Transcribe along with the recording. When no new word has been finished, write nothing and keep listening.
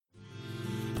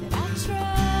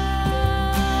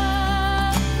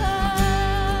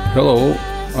Hello,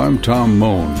 I'm Tom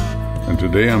Moan, and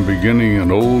today I'm beginning an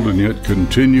old and yet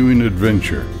continuing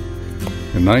adventure.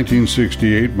 In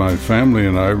 1968, my family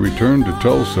and I returned to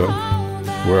Tulsa,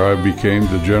 where I became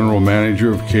the general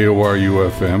manager of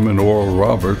KORU-FM and Oral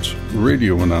Roberts,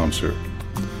 radio announcer.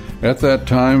 At that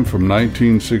time, from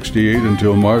 1968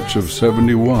 until March of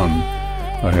 71,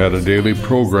 I had a daily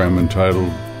program entitled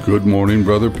Good Morning,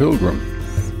 Brother Pilgrim.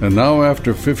 And now,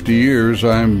 after 50 years,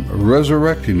 I'm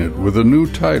resurrecting it with a new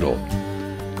title,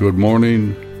 Good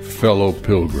Morning, Fellow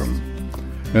Pilgrim.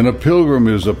 And a pilgrim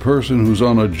is a person who's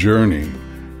on a journey,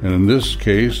 and in this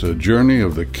case, a journey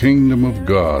of the kingdom of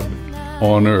God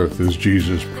on earth, as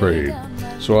Jesus prayed.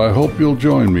 So I hope you'll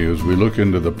join me as we look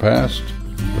into the past,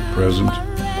 the present,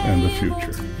 and the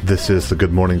future. This is the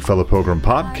Good Morning, Fellow Pilgrim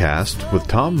podcast with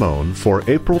Tom Moan for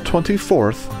April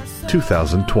 24th,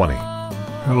 2020.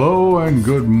 Hello and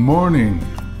good morning,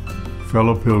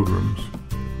 fellow pilgrims.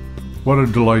 What a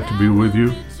delight to be with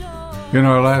you. In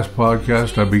our last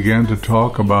podcast, I began to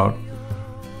talk about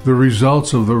the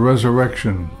results of the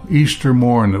resurrection, Easter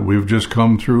morn that we've just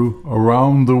come through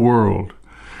around the world.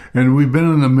 And we've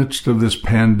been in the midst of this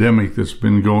pandemic that's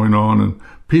been going on, and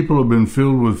people have been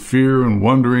filled with fear and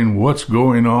wondering what's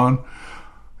going on.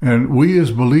 And we as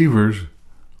believers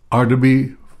are to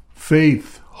be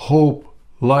faith, hope,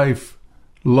 life,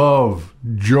 love,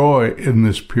 joy in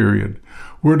this period.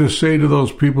 We're to say to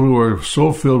those people who are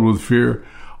so filled with fear,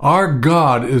 our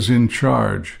God is in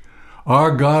charge.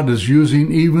 Our God is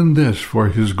using even this for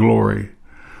His glory.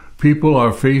 People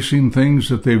are facing things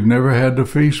that they've never had to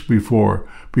face before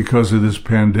because of this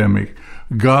pandemic.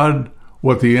 God,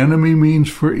 what the enemy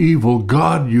means for evil,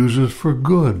 God uses for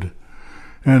good.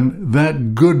 And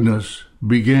that goodness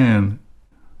began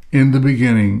in the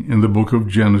beginning in the book of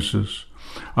Genesis.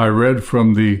 I read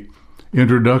from the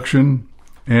introduction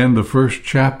and the first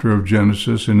chapter of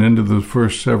Genesis and into the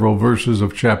first several verses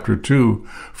of chapter 2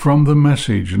 from the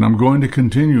Message. And I'm going to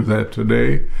continue that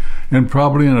today and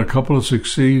probably in a couple of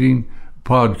succeeding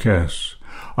podcasts.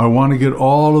 I want to get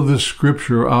all of this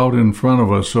scripture out in front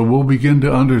of us so we'll begin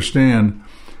to understand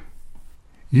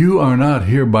you are not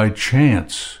here by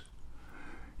chance.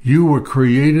 You were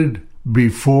created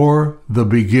before the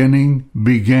beginning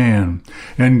began.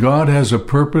 And God has a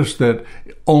purpose that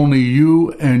only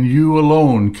you and you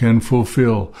alone can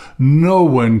fulfill. No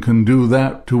one can do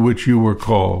that to which you were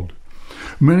called.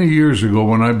 Many years ago,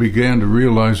 when I began to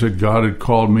realize that God had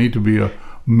called me to be a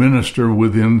minister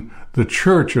within the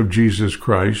Church of Jesus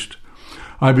Christ,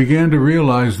 I began to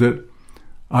realize that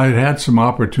I had had some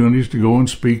opportunities to go and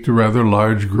speak to rather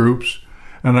large groups,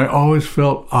 and I always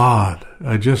felt odd.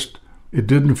 It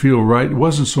didn't feel right. It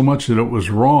wasn't so much that it was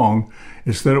wrong,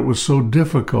 it's that it was so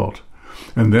difficult.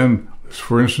 And then,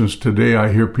 for instance, today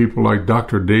I hear people like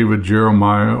Dr. David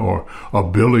Jeremiah or a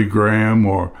Billy Graham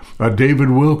or a David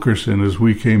Wilkerson as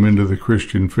we came into the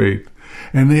Christian faith.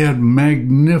 And they had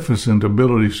magnificent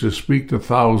abilities to speak to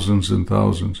thousands and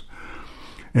thousands.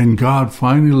 And God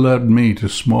finally led me to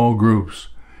small groups.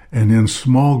 And in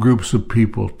small groups of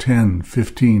people, 10,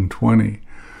 15, 20,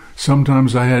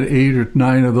 sometimes I had 8 or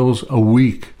 9 of those a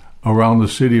week around the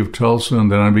city of Tulsa,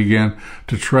 and then I began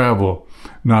to travel,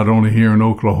 not only here in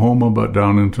Oklahoma, but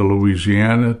down into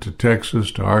Louisiana, to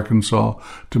Texas, to Arkansas,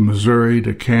 to Missouri,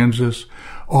 to Kansas,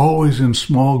 always in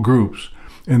small groups.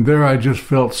 And there I just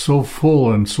felt so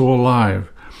full and so alive.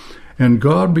 And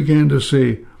God began to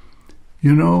say,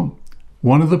 you know,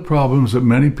 one of the problems that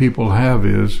many people have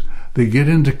is they get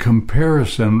into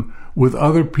comparison with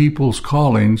other people's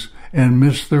callings and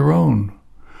miss their own.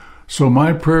 So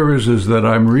my prayer is that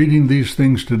I'm reading these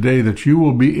things today, that you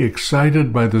will be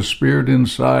excited by the Spirit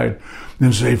inside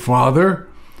and say, Father,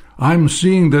 I'm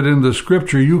seeing that in the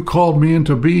Scripture you called me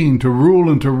into being to rule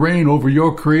and to reign over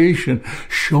your creation.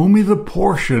 Show me the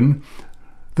portion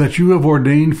that you have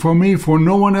ordained for me, for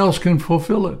no one else can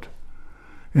fulfill it.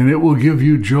 And it will give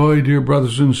you joy, dear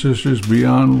brothers and sisters,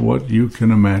 beyond what you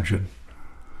can imagine.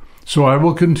 So I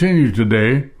will continue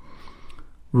today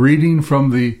reading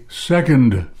from the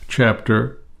second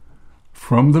chapter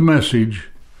from the Message,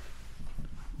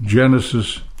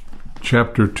 Genesis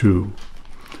chapter 2.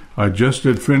 I just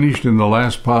had finished in the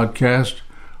last podcast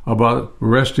about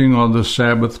resting on the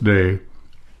Sabbath day.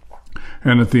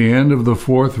 And at the end of the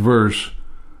 4th verse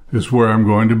is where I'm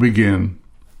going to begin.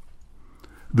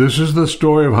 This is the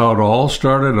story of how it all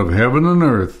started of heaven and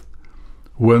earth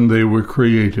when they were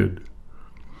created.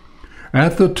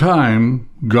 At the time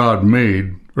God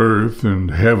made earth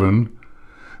and heaven,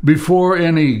 before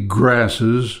any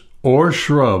grasses or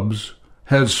shrubs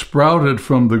had sprouted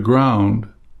from the ground,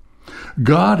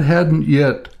 God hadn't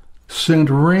yet sent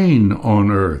rain on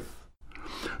earth,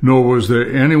 nor was there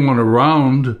anyone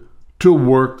around to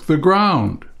work the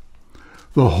ground.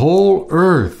 The whole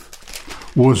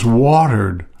earth was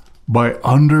watered by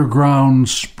underground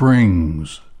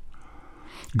springs.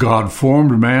 God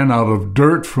formed man out of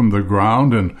dirt from the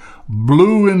ground and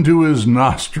blew into his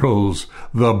nostrils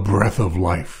the breath of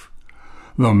life.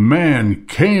 The man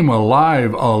came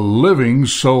alive, a living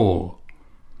soul.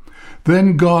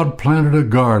 Then God planted a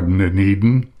garden in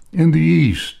Eden in the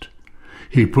east.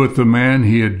 He put the man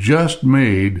he had just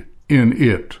made in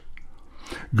it.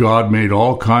 God made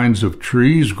all kinds of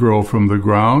trees grow from the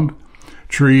ground,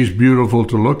 trees beautiful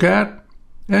to look at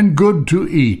and good to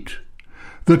eat.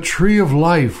 The tree of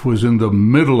life was in the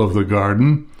middle of the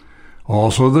garden,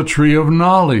 also the tree of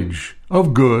knowledge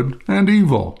of good and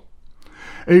evil.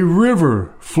 A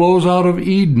river flows out of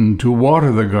Eden to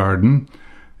water the garden,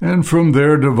 and from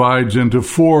there divides into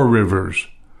 4 rivers.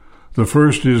 The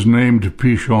first is named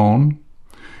Pishon.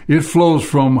 It flows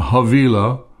from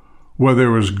Havilah, where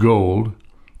there is gold.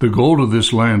 The gold of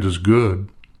this land is good.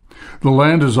 The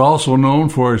land is also known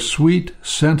for a sweet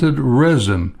scented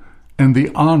resin and the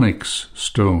onyx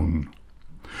stone.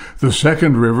 The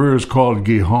second river is called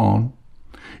Gihon.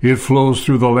 It flows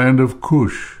through the land of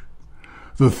Cush.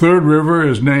 The third river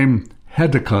is named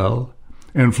Hiddekel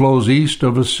and flows east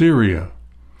of Assyria.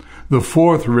 The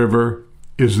fourth river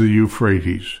is the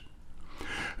Euphrates.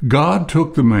 God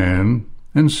took the man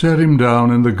and set him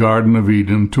down in the Garden of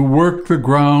Eden to work the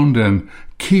ground and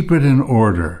keep it in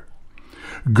order.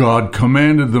 God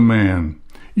commanded the man,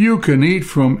 "You can eat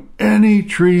from any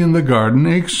tree in the garden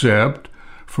except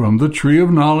from the tree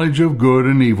of knowledge of good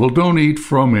and evil. Don't eat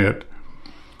from it.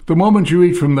 The moment you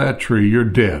eat from that tree, you're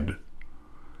dead."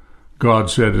 God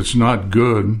said, "It's not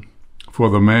good for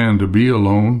the man to be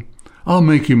alone. I'll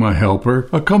make him a helper,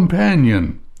 a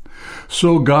companion."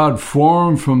 So God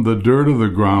formed from the dirt of the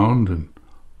ground and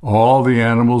all the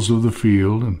animals of the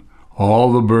field and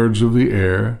all the birds of the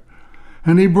air,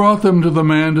 and he brought them to the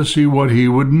man to see what he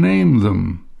would name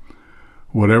them.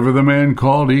 Whatever the man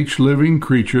called each living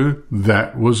creature,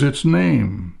 that was its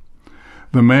name.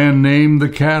 The man named the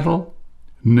cattle,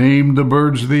 named the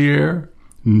birds of the air,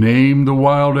 named the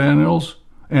wild animals,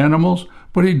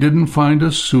 but he didn't find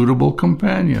a suitable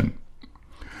companion.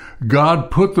 God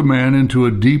put the man into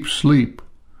a deep sleep.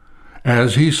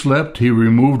 As he slept, he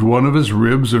removed one of his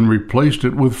ribs and replaced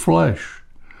it with flesh.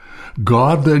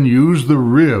 God then used the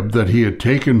rib that he had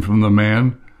taken from the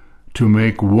man to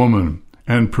make woman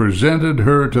and presented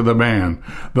her to the man.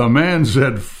 The man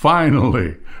said,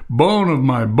 "Finally, bone of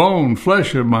my bone,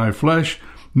 flesh of my flesh,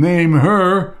 name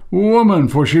her woman,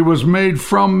 for she was made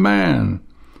from man."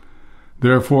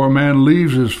 Therefore a man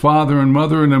leaves his father and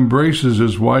mother and embraces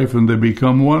his wife, and they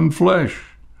become one flesh.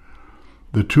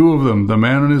 The two of them, the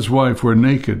man and his wife, were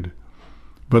naked,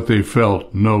 but they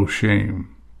felt no shame.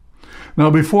 Now,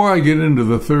 before I get into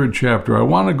the 3rd chapter, I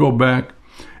want to go back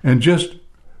and just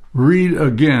read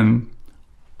again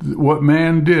what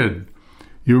man did.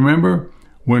 You remember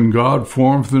when God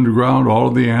formed from the ground all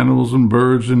of the animals and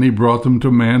birds, and he brought them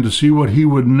to man to see what he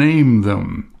would name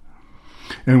them.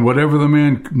 And whatever the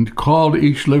man called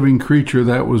each living creature,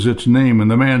 that was its name.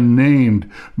 And the man named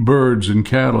birds and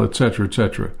cattle, etc.,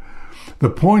 etc. The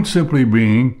point simply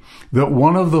being that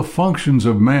one of the functions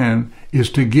of man is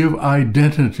to give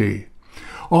identity.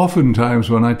 Oftentimes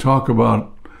when I talk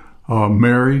about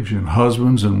marriage and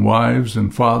husbands and wives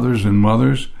and fathers and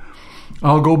mothers,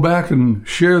 I'll go back and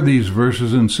share these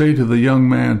verses and say to the young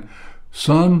man,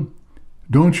 "Son,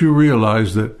 don't you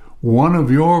realize that one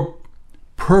of your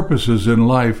purposes in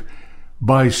life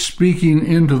by speaking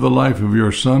into the life of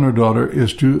your son or daughter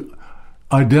is to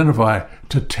identify,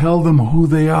 to tell them who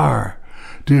they are,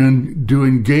 to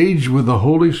engage with the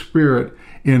Holy Spirit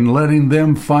in letting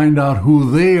them find out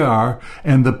who they are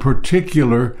and the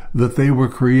particular that they were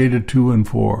created to and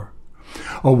for."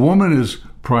 A woman is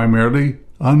primarily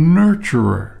a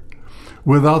nurturer.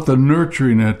 Without the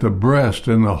nurturing at the breast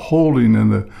and the holding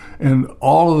and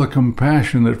all of the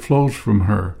compassion that flows from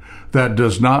her, that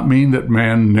does not mean that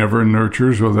man never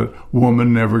nurtures or that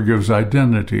woman never gives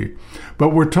identity.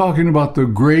 But we're talking about the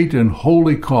great and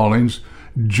holy callings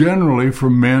generally for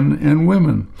men and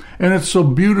women. And it's so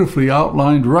beautifully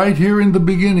outlined right here in the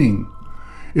beginning.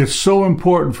 It's so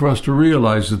important for us to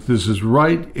realize that this is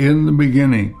right in the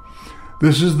beginning.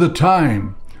 This is the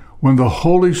time when the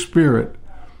Holy Spirit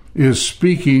is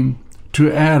speaking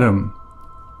to Adam.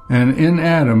 And in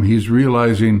Adam, he's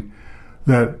realizing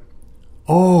that,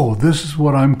 oh, this is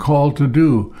what I'm called to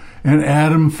do. And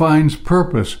Adam finds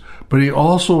purpose. But he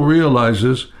also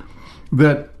realizes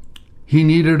that he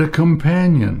needed a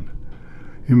companion.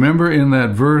 Remember in that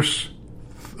verse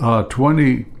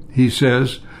 20, he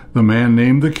says, the man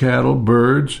named the cattle,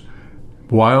 birds,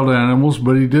 wild animals,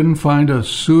 but he didn't find a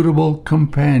suitable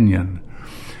companion.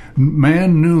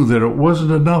 Man knew that it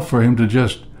wasn't enough for him to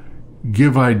just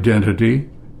give identity,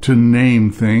 to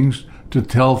name things, to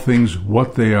tell things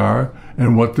what they are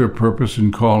and what their purpose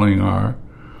and calling are.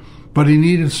 But he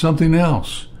needed something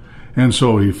else. And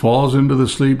so he falls into the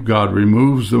sleep. God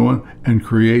removes the one and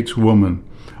creates woman.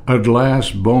 At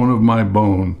last, bone of my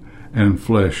bone and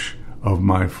flesh of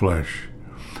my flesh.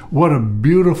 What a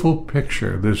beautiful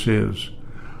picture this is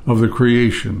of the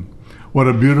creation. What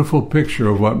a beautiful picture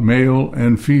of what male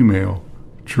and female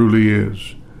truly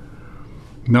is.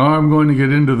 Now I'm going to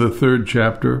get into the 3rd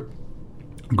chapter.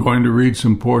 I'm going to read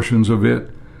some portions of it,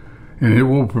 and it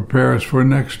will prepare us for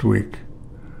next week.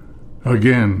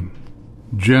 Again,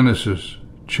 Genesis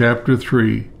chapter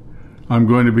 3. I'm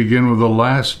going to begin with the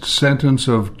last sentence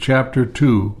of chapter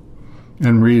 2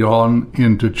 and read on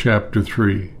into chapter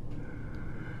 3.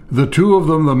 The two of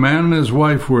them, the man and his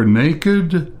wife, were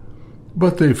naked,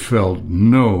 but they felt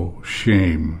no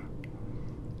shame.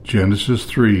 Genesis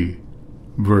 3,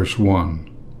 verse 1.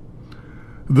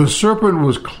 The serpent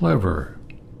was clever,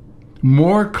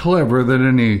 more clever than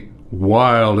any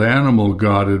wild animal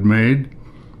God had made.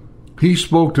 He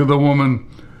spoke to the woman,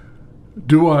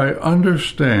 "Do I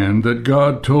understand that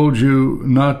God told you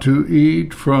not to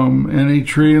eat from any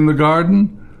tree in the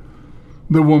garden?"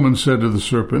 The woman said to the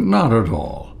serpent, "Not at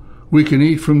all. We can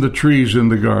eat from the trees in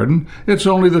the garden. It's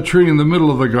only the tree in the middle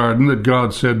of the garden that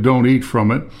God said don't eat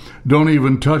from it. Don't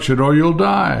even touch it or you'll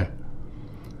die."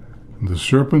 The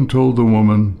serpent told the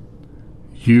woman,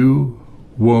 "You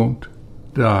won't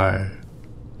die.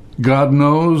 God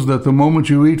knows that the moment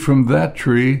you eat from that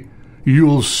tree,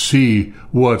 you'll see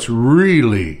what's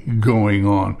really going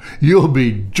on. You'll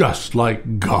be just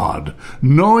like God,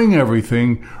 knowing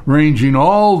everything, ranging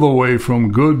all the way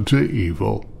from good to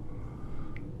evil."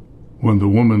 When the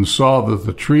woman saw that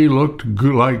the tree looked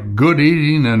like good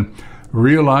eating and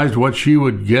realized what she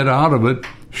would get out of it,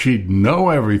 she'd know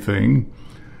everything.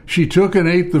 She took and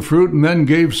ate the fruit and then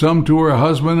gave some to her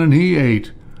husband, and he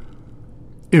ate.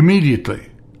 Immediately,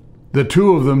 the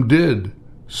two of them did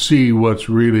see what's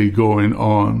really going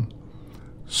on,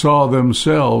 saw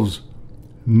themselves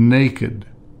naked.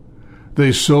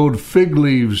 They sewed fig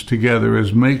leaves together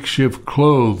as makeshift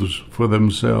clothes for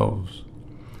themselves.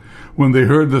 When they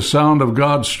heard the sound of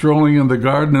God strolling in the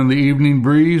garden in the evening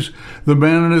breeze, the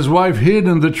man and his wife hid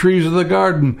in the trees of the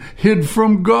garden, hid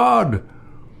from God.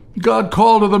 God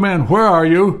called to the man, "Where are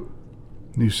you?"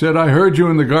 He said, "I heard you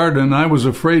in the garden, and I was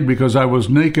afraid because I was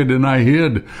naked and I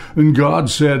hid." And God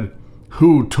said,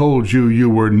 "Who told you you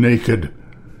were naked?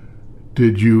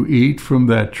 Did you eat from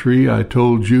that tree I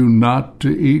told you not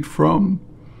to eat from?"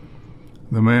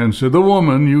 The man said, "The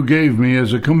woman you gave me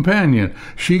as a companion.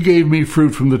 She gave me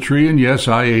fruit from the tree, and yes,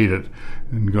 I ate it."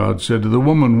 And God said to the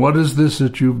woman, "What is this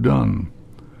that you've done?"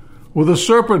 "Well, the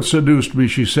serpent seduced me,"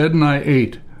 she said, "and I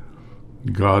ate."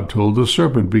 God told the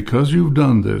serpent, "Because you've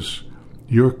done this,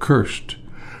 you're cursed.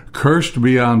 Cursed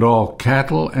beyond all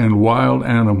cattle and wild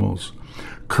animals.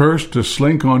 Cursed to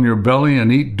slink on your belly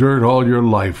and eat dirt all your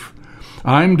life.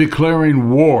 I'm declaring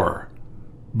war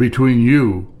between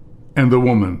you and the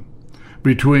woman,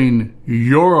 between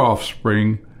your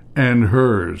offspring and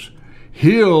hers.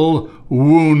 He'll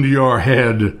wound your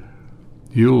head.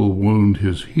 You'll wound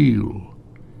his heel."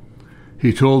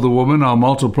 He told the woman, "I'll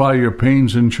multiply your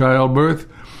pains in childbirth.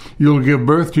 You'll give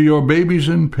birth to your babies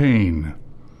in pain.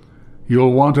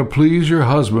 You'll want to please your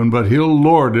husband, but he'll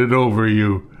lord it over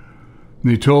you."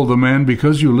 And he told the man,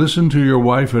 "Because you listened to your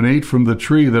wife and ate from the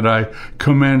tree that I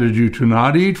commanded you to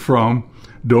not eat from,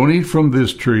 don't eat from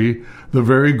this tree. The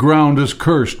very ground is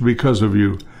cursed because of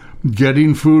you.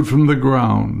 Getting food from the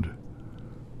ground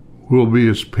will be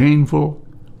as painful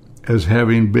as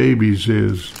having babies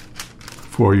is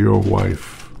for your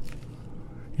wife.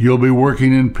 You'll be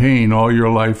working in pain all your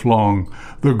life long.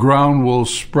 The ground will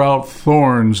sprout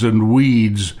thorns and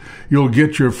weeds. You'll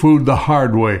get your food the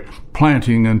hard way,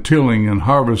 planting and tilling and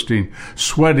harvesting,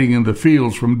 sweating in the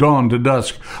fields from dawn to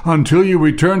dusk, until you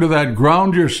return to that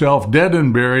ground yourself, dead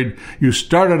and buried. You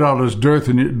started out as dirt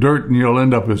and you'll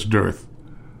end up as dirt."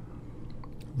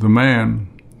 The man,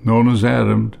 known as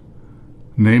Adam,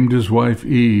 named his wife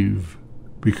Eve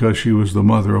because she was the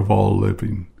mother of all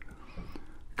living.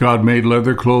 God made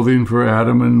leather clothing for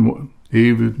Adam and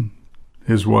Eve and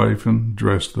his wife and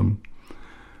dressed them.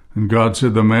 And God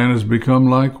said, "The man has become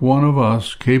like one of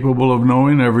us, capable of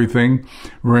knowing everything,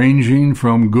 ranging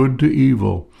from good to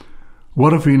evil.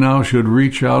 What if he now should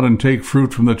reach out and take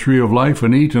fruit from the tree of life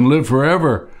and eat and live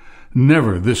forever?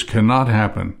 Never, this cannot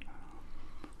happen."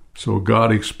 So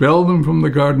God expelled them from the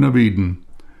Garden of Eden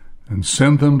and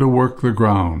sent them to work the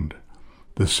ground,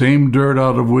 the same dirt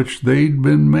out of which they'd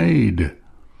been made.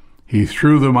 He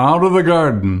threw them out of the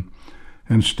garden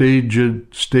and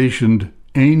stationed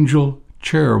angel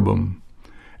cherubim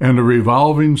and a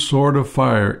revolving sword of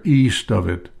fire east of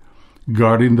it,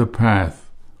 guarding the path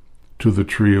to the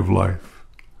tree of life.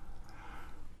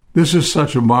 This is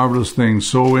such a marvelous thing.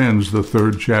 So ends the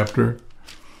 3rd chapter.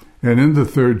 And in the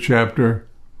 3rd chapter,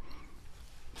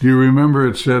 do you remember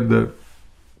it said that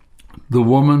the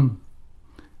woman,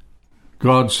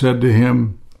 God said to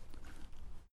him,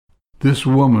 this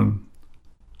woman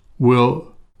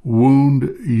will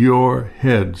wound your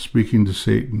head, speaking to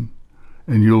Satan,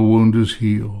 and you'll wound his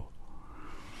heel.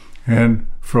 And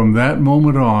from that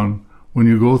moment on, when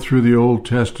you go through the Old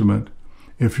Testament,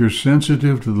 if you're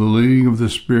sensitive to the leading of the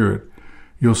Spirit,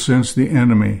 you'll sense the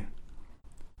enemy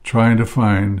trying to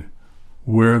find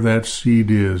where that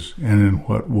seed is and in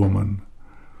what woman.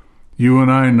 You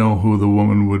and I know who the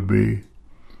woman would be.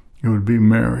 It would be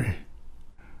Mary.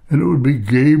 And it would be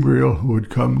Gabriel who would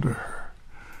come to her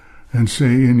and say,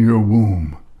 in your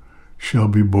womb shall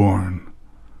be born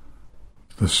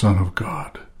the Son of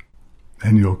God.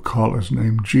 And you'll call his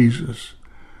name Jesus.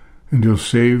 And you'll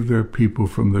save their people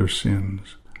from their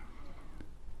sins.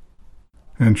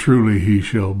 And truly he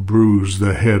shall bruise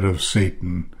the head of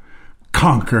Satan,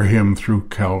 conquer him through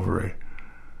Calvary,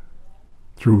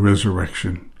 through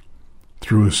resurrection,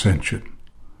 through ascension,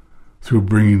 through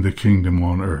bringing the kingdom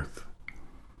on earth.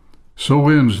 So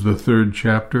ends the 3rd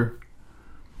chapter.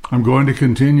 I'm going to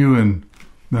continue in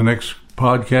the next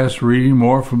podcast reading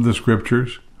more from the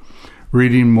scriptures,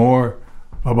 reading more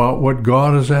about what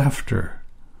God is after.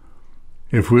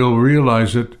 If we'll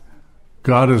realize it,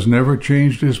 God has never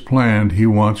changed his plan. He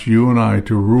wants you and I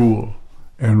to rule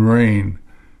and reign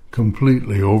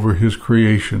completely over his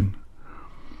creation.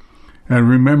 And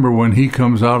remember, when he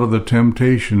comes out of the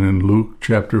temptation in Luke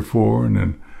chapter 4 and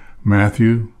in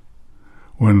Matthew,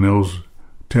 when those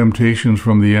temptations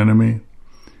from the enemy,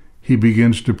 he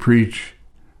begins to preach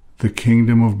the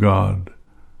kingdom of God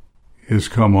is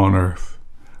come on earth.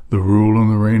 The rule and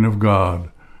the reign of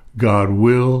God. God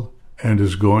will and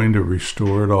is going to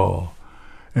restore it all.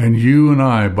 And you and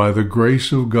I, by the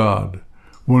grace of God,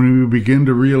 when we begin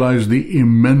to realize the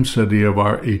immensity of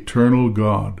our eternal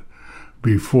God,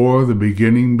 before the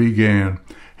beginning began,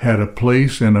 had a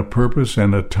place and a purpose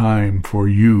and a time for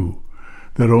you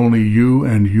that only you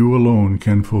and you alone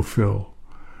can fulfill.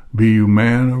 Be you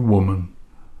man or woman,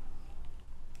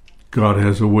 God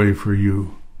has a way for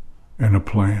you and a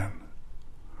plan.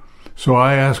 So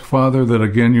I ask, Father, that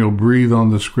again you'll breathe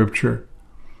on the scripture,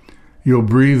 you'll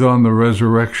breathe on the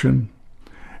resurrection,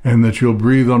 and that you'll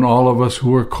breathe on all of us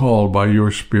who are called by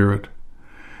your Spirit,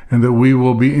 and that we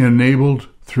will be enabled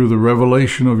through the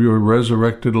revelation of your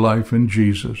resurrected life in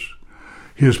Jesus,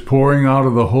 his pouring out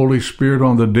of the Holy Spirit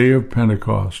on the day of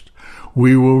Pentecost.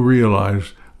 We will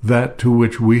realize that to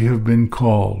which we have been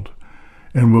called,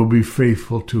 and will be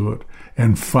faithful to it,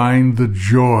 and find the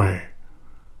joy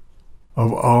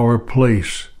of our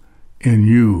place in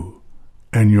you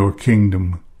and your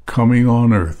kingdom coming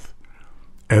on earth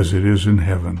as it is in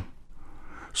heaven.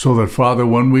 So that, Father,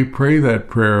 when we pray that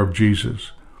prayer of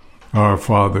Jesus, our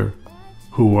Father,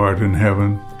 who art in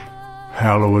heaven,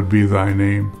 hallowed be thy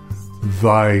name.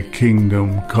 Thy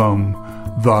kingdom come,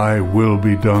 thy will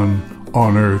be done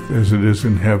on earth as it is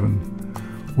in heaven.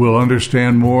 We'll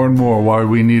understand more and more why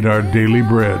we need our daily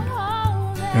bread.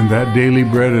 And that daily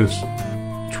bread is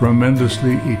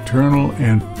tremendously eternal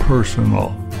and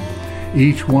personal.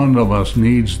 Each one of us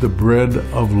needs the bread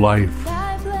of life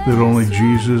that only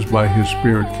Jesus by his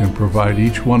Spirit can provide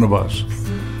each one of us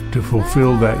to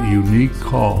fulfill that unique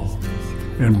call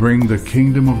and bring the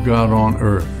kingdom of God on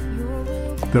earth,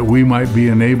 that we might be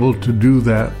enabled to do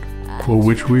that for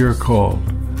which we are called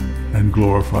and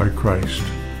glorify Christ.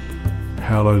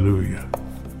 Hallelujah.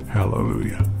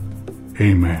 Hallelujah.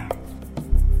 Amen.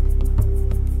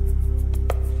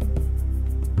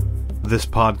 This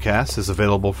podcast is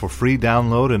available for free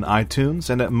download in iTunes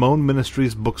and at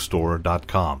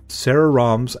moanministriesbookstore.com. Sarah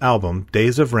Rahm's album,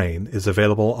 Days of Rain, is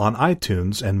available on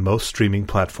iTunes and most streaming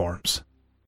platforms.